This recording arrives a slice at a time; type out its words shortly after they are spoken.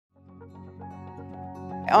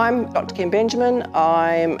I'm Dr. Kim Benjamin.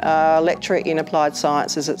 I'm a lecturer in applied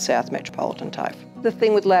sciences at South Metropolitan TAFE. The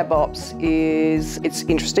thing with lab ops is it's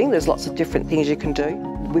interesting. There's lots of different things you can do.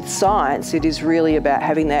 With science, it is really about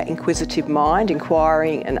having that inquisitive mind,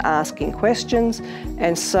 inquiring and asking questions,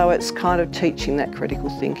 and so it's kind of teaching that critical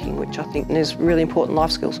thinking, which I think is really important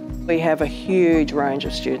life skills. We have a huge range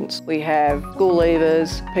of students. We have school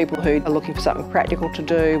leavers, people who are looking for something practical to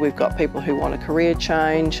do. We've got people who want a career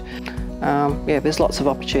change. There's lots of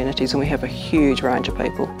opportunities and we have a huge range of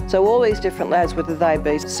people. So all these different labs, whether they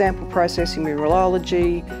be sample processing,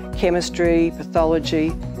 mineralogy, chemistry, pathology,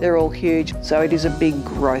 they're all huge. So it is a big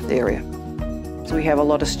growth area. So we have a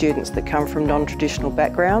lot of students that come from non-traditional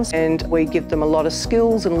backgrounds and we give them a lot of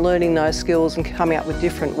skills, and learning those skills and coming up with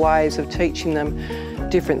different ways of teaching them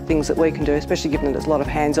different things that we can do, especially given that there's a lot of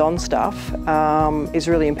hands-on stuff, is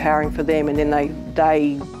really empowering for them, and then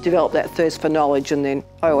they develop that thirst for knowledge, and then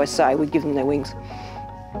I always say we give them their wings.